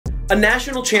A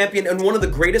national champion and one of the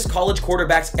greatest college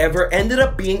quarterbacks ever ended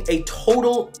up being a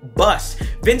total bust.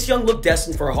 Vince Young looked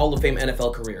destined for a Hall of Fame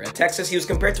NFL career. At Texas, he was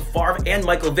compared to Favre and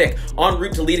Michael Vick, en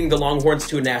route to leading the Longhorns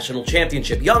to a national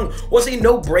championship. Young was a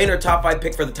no-brainer top 5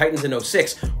 pick for the Titans in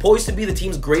 '06, poised to be the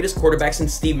team's greatest quarterback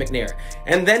since Steve McNair.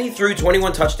 And then he threw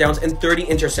 21 touchdowns and 30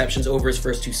 interceptions over his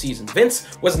first 2 seasons.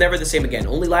 Vince was never the same again,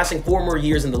 only lasting 4 more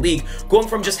years in the league, going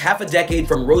from just half a decade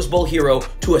from Rose Bowl hero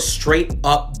to a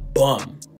straight-up bum.